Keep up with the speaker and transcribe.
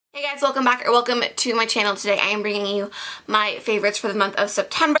Hey guys, welcome back or welcome to my channel. Today I am bringing you my favorites for the month of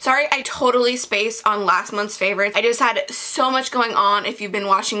September. Sorry, I totally spaced on last month's favorites. I just had so much going on. If you've been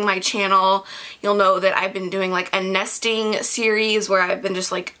watching my channel, you'll know that I've been doing like a nesting series where I've been just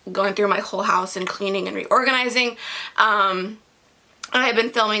like going through my whole house and cleaning and reorganizing. And I've been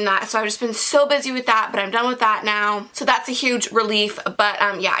filming that, so I've just been so busy with that, but I'm done with that now. So that's a huge relief,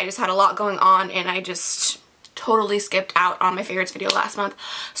 but yeah, I just had a lot going on and I just totally skipped out on my favorites video last month,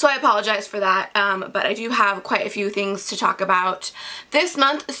 so I apologize for that, but I do have quite a few things to talk about this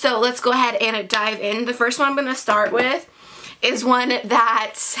month, so let's go ahead and dive in. The first one I'm going to start with is one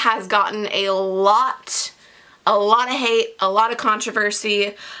that has gotten a lot of hate, a lot of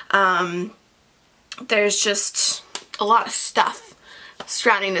controversy. There's just a lot of stuff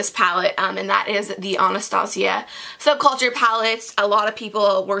surrounding this palette, and that is the Anastasia Subculture palette. A lot of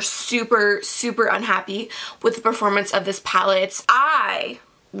people were super unhappy with the performance of this palette. I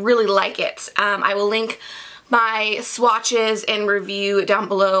really like it. I will link my swatches and review down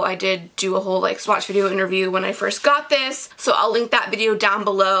below. I did do a whole like swatch video and review when I first got this, so I'll link that video down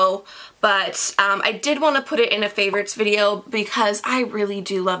below. But I did want to put it in a favorites video because I really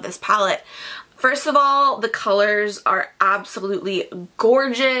do love this palette. First of all, the colors are absolutely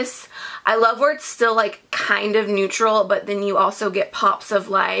gorgeous. I love where it's still like kind of neutral, but then you also get pops of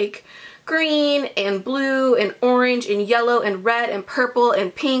like green and blue and orange and yellow and red and purple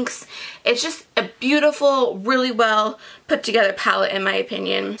and pinks. It's just a beautiful, really well put together palette in my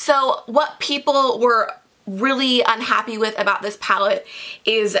opinion. So what people were really unhappy with about this palette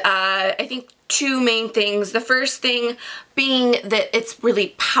is I think two main things. The first thing being that it's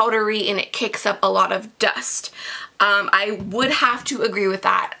really powdery and it kicks up a lot of dust. I would have to agree with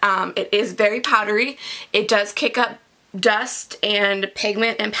that. It is very powdery. It does kick up dust and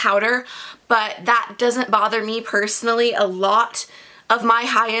pigment and powder, but that doesn't bother me personally. A lot of my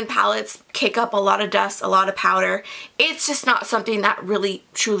high-end palettes kick up a lot of dust, a lot of powder. It's just not something that really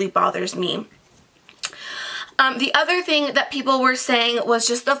truly bothers me. The other thing that people were saying was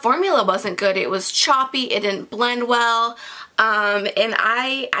just the formula wasn't good. It was choppy, it didn't blend well, and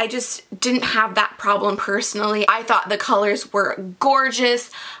I just didn't have that problem personally. I thought the colors were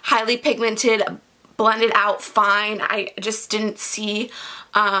gorgeous, highly pigmented, blended out fine. I just didn't see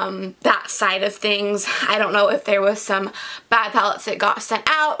that side of things. I don't know if there was some bad palettes that got sent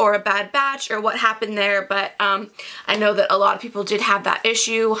out or a bad batch or what happened there, but I know that a lot of people did have that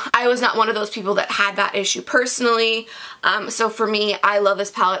issue. I was not one of those people that had that issue personally, so for me, I love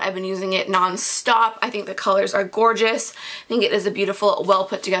this palette. I've been using it non-stop. I think the colors are gorgeous. I think it is a beautiful, well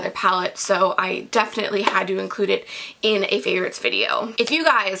put together palette, so I definitely had to include it in a favorites video. If you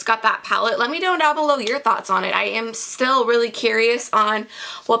guys got that palette, let me know down below your thoughts on it. I am still really curious on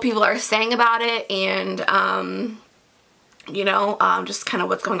what people are saying about it and you know, just kind of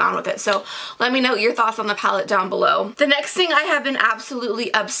what's going on with it. So let me know your thoughts on the palette down below. The next thing I have been absolutely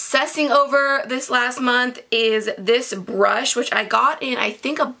obsessing over this last month is this brush, which I got in, I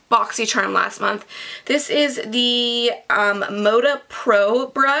think, a boxycharm last month. This is the Moda Pro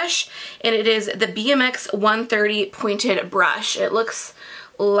brush, and it is the BMX 130 pointed brush. It looks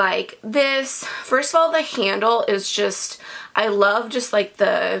like this. First of all, the handle is just, I love just like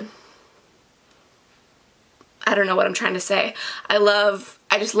the, I don't know what I'm trying to say. I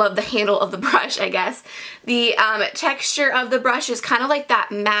just love the handle of the brush, I guess. The texture of the brush is kind of like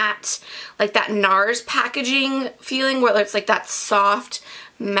that matte, like that NARS packaging feeling where it's like that soft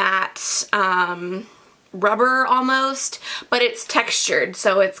matte rubber almost, but it's textured,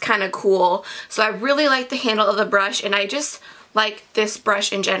 so it's kind of cool. So I really like the handle of the brush, and I just like this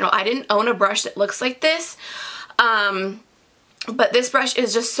brush in general. I didn't own a brush that looks like this, but this brush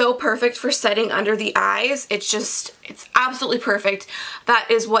is just so perfect for setting under the eyes. It's absolutely perfect. That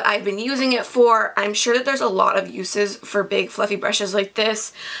is what I've been using it for. I'm sure that there's a lot of uses for big fluffy brushes like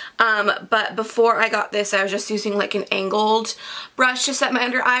this, but before I got this, I was just using like an angled brush to set my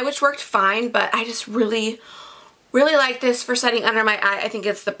under eye, which worked fine, but I just really like this for setting under my eye. I think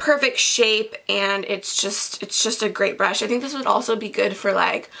it's the perfect shape, and it's just a great brush. I think this would also be good for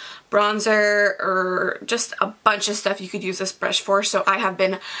like bronzer or just a bunch of stuff you could use this brush for. So I have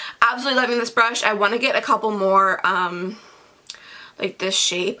been absolutely loving this brush. I want to get a couple more like this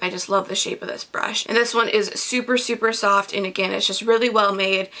shape. I just love the shape of this brush. And this one is super soft, and again, it's just really well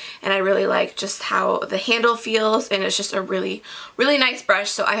made, and I really like just how the handle feels, and it's just a really nice brush.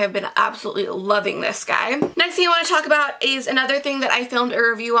 So I have been absolutely loving this guy. Next thing I want to talk about is another thing that I filmed a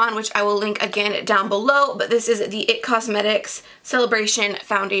review on, which I will link again down below, but this is the IT Cosmetics Celebration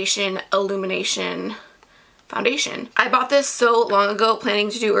Foundation Illumination foundation. I bought this so long ago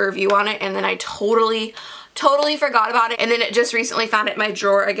planning to do a review on it, and then I totally totally forgot about it, and then it just recently found it in my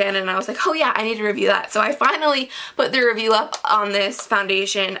drawer again, and I was like, oh yeah, I need to review that. So I finally put the review up on this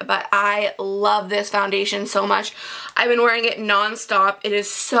foundation, but I love this foundation so much. I've been wearing it non-stop. It is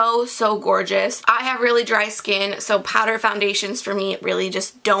so, so gorgeous. I have really dry skin, so powder foundations for me really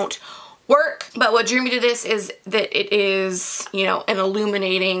just don't work. But what drew me to this is that it is, you know, an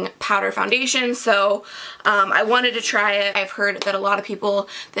illuminating powder foundation, so I wanted to try it. I've heard that a lot of people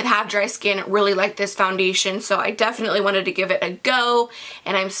that have dry skin really like this foundation, so I definitely wanted to give it a go,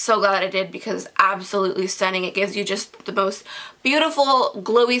 and I'm so glad I did because it's absolutely stunning. It gives you just the most beautiful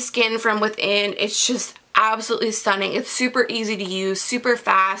glowy skin from within. It's just absolutely stunning. It's super easy to use, super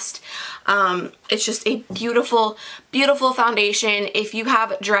fast. It's just a beautiful, beautiful foundation. If you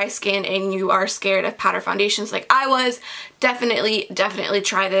have dry skin and you are scared of powder foundations like I was, definitely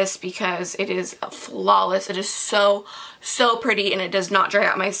try this because it is flawless. It is so, so pretty, and it does not dry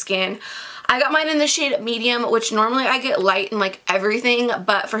out my skin. I got mine in the shade medium, which normally I get light in like everything,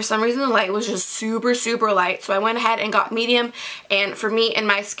 but for some reason the light was just super, super light. So I went ahead and got medium, and for me and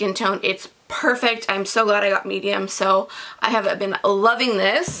my skin tone, it's perfect. I'm so glad I got medium, so I have been loving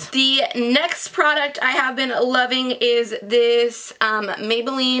this. The next product I have been loving is this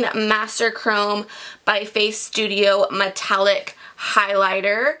Maybelline Master Chrome by Face Studio Metallic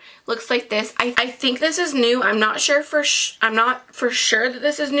highlighter. Looks like this. I think this is new. I'm not for sure that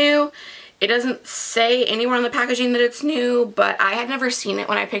this is new. It doesn't say anywhere on the packaging that it's new, but I had never seen it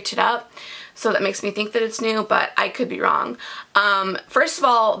when I picked it up, so that makes me think that it's new, but I could be wrong. First of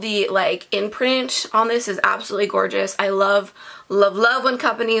all, the like imprint on this is absolutely gorgeous. I love when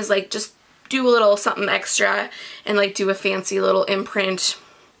companies like just do a little something extra and like do a fancy little imprint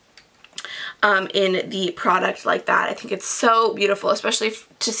in the product like that. I think it's so beautiful, especially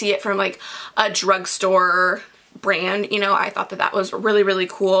to see it from like a drugstore brand, you know. I thought that that was really, really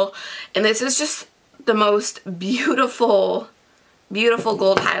cool. And this is just the most beautiful, beautiful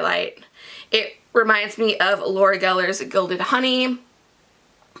gold highlight. It reminds me of Laura Geller's Gilded Honey.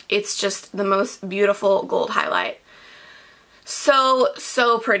 It's just the most beautiful gold highlight. So,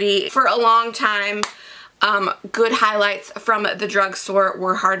 so pretty. For a long time, good highlights from the drugstore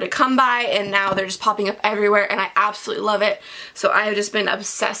were hard to come by, and now they're just popping up everywhere, and I absolutely love it. So I have just been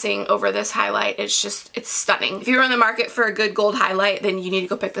obsessing over this highlight. It's stunning. If you're in the market for a good gold highlight, then you need to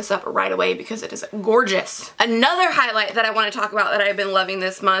go pick this up right away because it is gorgeous. Another highlight that I want to talk about that I've been loving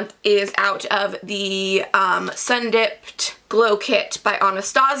this month is out of the Sun Dipped Glow Kit by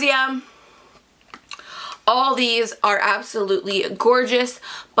Anastasia. All these are absolutely gorgeous,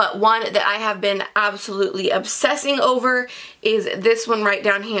 but one that I have been absolutely obsessing over is this one right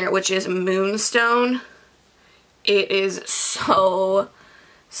down here, which is Moonstone. It is so,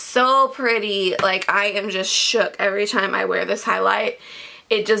 so pretty. Like, I am just shook every time I wear this highlight.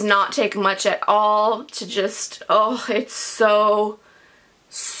 It does not take much at all to just, oh, it's so,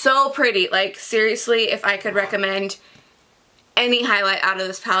 so pretty. Like, seriously, if I could recommend any highlight out of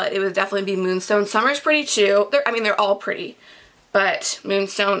this palette, it would definitely be Moonstone. Summer's pretty too. They're all pretty, but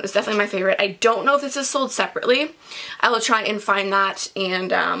Moonstone is definitely my favorite. I don't know if this is sold separately. I will try and find that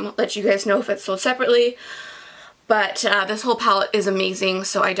and let you guys know if it's sold separately. But this whole palette is amazing,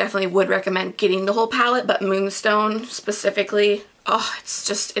 so I definitely would recommend getting the whole palette, but Moonstone specifically, oh,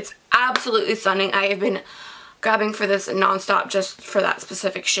 it's absolutely stunning. I have been grabbing for this nonstop just for that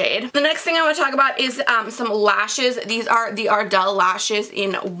specific shade. The next thing I want to talk about is some lashes. These are the Ardell lashes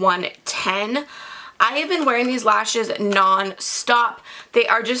in 110. I have been wearing these lashes non-stop. They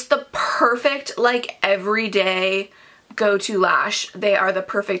are just the perfect, like, everyday go-to lash. They are the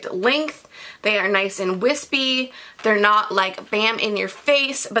perfect length. They are nice and wispy. They're not like bam in your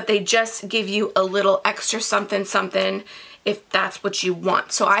face, but they just give you a little extra something something if that's what you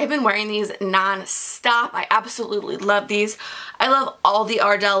want. So I've been wearing these non-stop. I absolutely love these. I love all the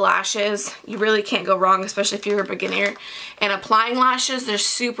Ardell lashes. You really can't go wrong, especially if you're a beginner. And applying lashes, they're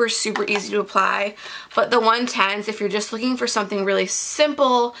super, super easy to apply. But the 110s, if you're just looking for something really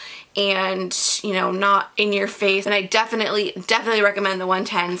simple and, you know, not in your face, and I definitely recommend the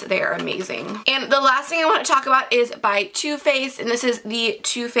 110s. They are amazing. And the last thing I want to talk about is by Too Faced, and this is the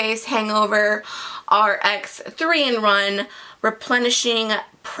Too Faced Hangover RX 3-in-1 Replenishing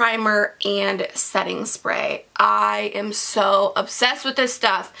Primer and Setting Spray. I am so obsessed with this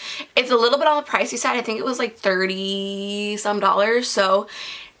stuff. It's a little bit on the pricey side. I think it was like $30 some, so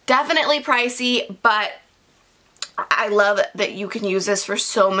definitely pricey, but I love that you can use this for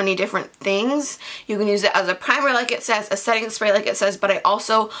so many different things. You can use it as a primer like it says, a setting spray like it says, but I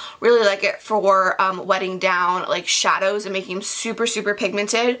also really like it for wetting down like shadows and making them super, super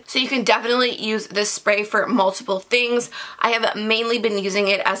pigmented. So you can definitely use this spray for multiple things. I have mainly been using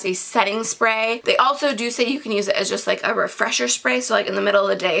it as a setting spray. They also do say you can use it as just like a refresher spray. So like in the middle of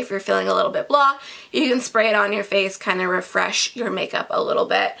the day, if you're feeling a little bit blah, you can spray it on your face, kind of refresh your makeup a little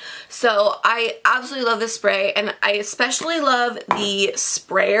bit. So I absolutely love this spray, and I especially love the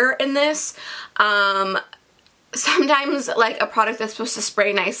sprayer in this. Sometimes like a product that's supposed to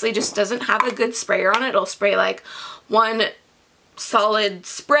spray nicely just doesn't have a good sprayer on it. It'll spray like one solid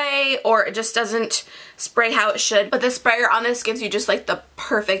spray, or it just doesn't spray how it should. But the sprayer on this gives you just like the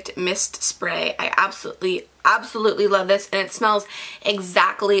perfect mist spray. I absolutely love this, and it smells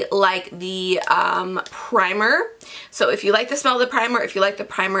exactly like the primer. So if you like the smell of the primer, if you like the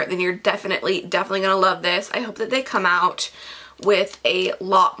primer, then you're definitely gonna love this. I hope that they come out with a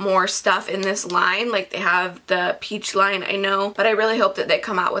lot more stuff in this line. Like they have the peach line, I know, but I really hope that they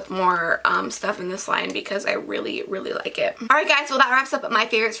come out with more stuff in this line because I really like it. Alright guys, well that wraps up my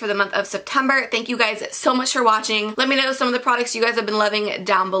favorites for the month of September. Thank you guys so much for watching. Let me know some of the products you guys have been loving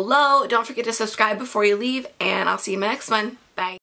down below. Don't forget to subscribe before you leave, and I'll see you in my next one.